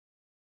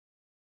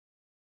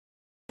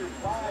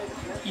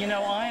You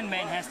know,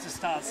 Ironman has to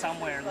start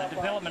somewhere, and the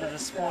development of the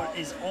sport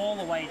is all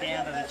the way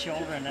down to the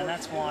children, and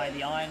that's why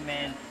the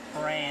Ironman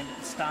brand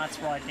starts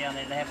right down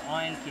there. They have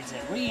Iron Kids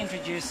there,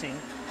 reintroducing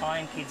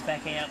Iron Kids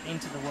back out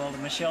into the world.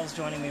 And Michelle's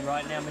joining me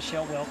right now.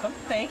 Michelle, welcome.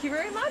 Thank you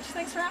very much.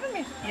 Thanks for having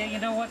me. Yeah, you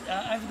know what?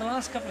 Over the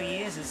last couple of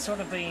years, it's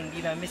sort of been,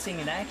 missing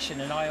in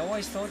action, and I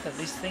always thought that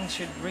this thing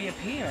should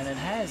reappear, and it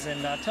has.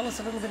 And tell us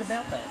a little bit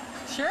about that.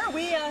 Sure.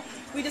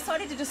 We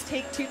decided to just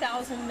take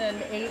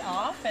 2008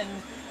 off and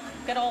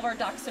get all of our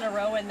ducks in a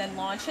row and then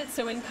launch it.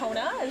 So in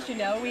Kona, as you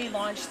know, we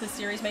launched the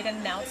series, made an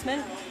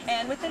announcement,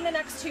 and within the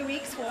next 2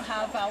 weeks we'll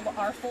have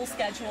our full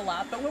schedule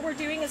up. But what we're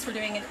doing is we're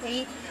doing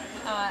 8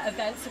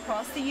 events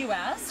across the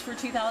U.S. for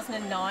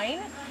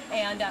 2009,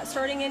 and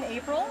starting in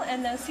April,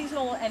 and the season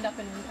will end up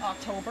in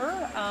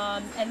October,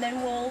 and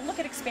then we'll look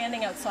at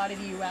expanding outside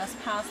of the U.S.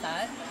 past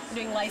that.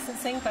 We're doing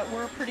licensing, but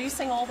we're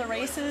producing all the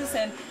races,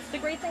 and the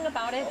great thing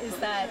about it is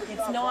that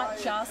it's not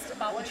just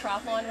about the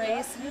triathlon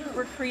race.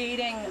 We're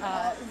creating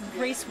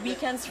race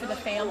weekends for the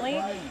family,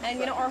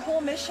 and our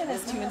whole mission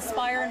is to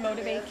inspire and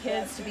motivate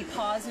kids to be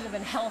positive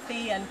and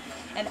healthy and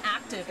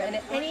active, and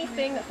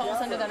anything that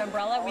falls under that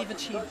umbrella,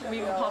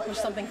 we've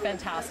accomplished something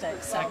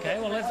fantastic. So. Okay,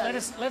 well let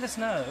us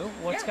know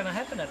what's going to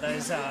happen at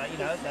those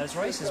those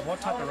races.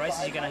 What type of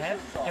races you're going to have,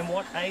 and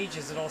what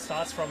ages it all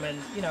starts from, and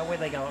where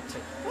they go up to.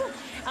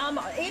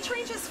 Age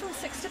ranges from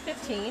 6 to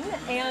 15,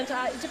 and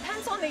it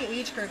depends on the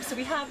age group. So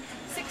we have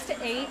 6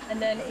 to 8,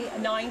 and then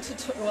 9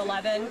 to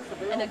 11,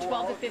 and then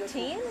 12 to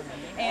 15.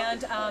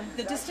 And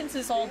the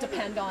distances all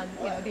depend on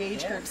the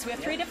age group. So we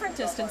have 3 different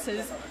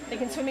distances. They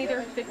can swim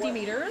either 50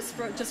 meters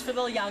just for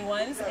the young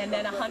ones, and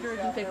then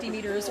 150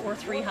 meters or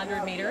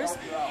 300 meters.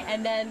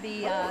 And then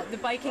the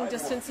biking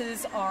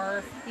distances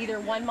are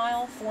either 1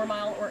 mile, 4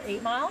 mile, or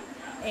 8 mile.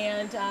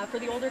 And for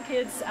the older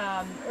kids,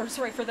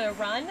 for the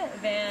run,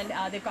 then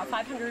they've got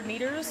 500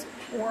 meters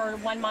or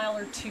 1 mile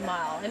or 2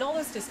 mile. And all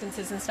those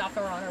distances and stuff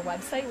are on our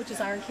website, which is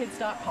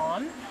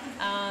ironkids.com.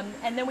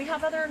 And then we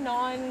have other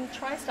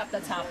non-tri stuff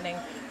that's happening.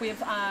 We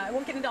have, I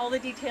won't get into all the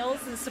details,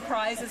 the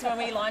surprises when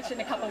we launch it in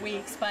a couple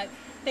weeks, but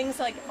things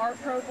like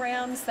art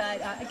programs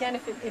that, again,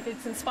 if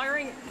it's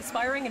inspiring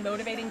and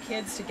motivating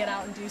kids to get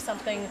out and do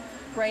something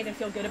great and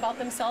feel good about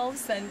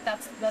themselves, then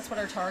that's what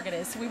our target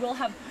is. So we will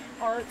have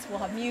arts, we'll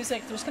have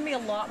music. There's going to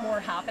be a lot more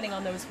happening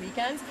on those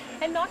weekends,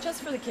 and not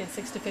just for the kids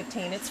 6 to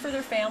 15. It's for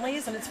their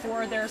families, and it's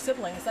for their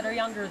siblings that are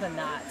younger than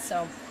that.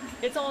 So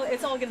it's all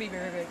going to be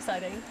very, very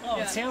exciting. Oh,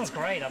 yeah. It sounds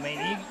great. I mean,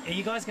 are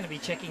you guys going to be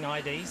checking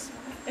IDs?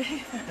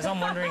 Because I'm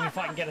wondering if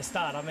I can get a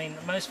start. I mean,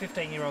 most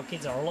 15-year-old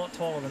kids are a lot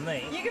taller than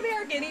me. You can be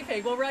our guinea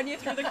pig. We'll run you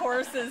through the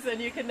courses, and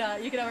you can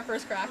have a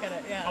first crack at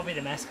it. Yeah. I'll be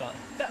the mascot.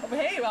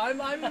 Hey,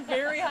 I'm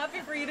very happy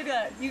for you to do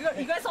that.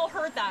 You guys all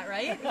heard that,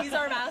 right? He's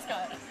our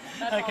mascot.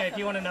 That's okay, awesome. If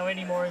you want to know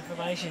any more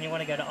information, you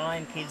want to go to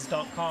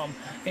ironkids.com.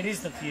 It is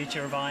the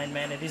future of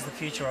Ironman. It is the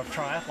future of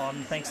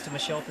triathlon. Thanks to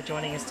Michelle for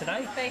joining us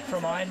today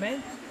from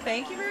Ironman.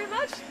 Thank you very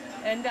much.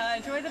 And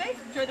enjoy the day.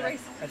 Enjoy the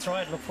race. That's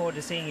right. Look forward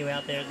to seeing you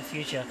out there in the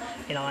future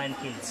in Iron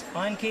Kids.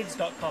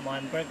 Ironkids.com.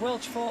 I'm Greg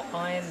Welch for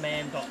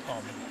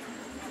Ironman.com.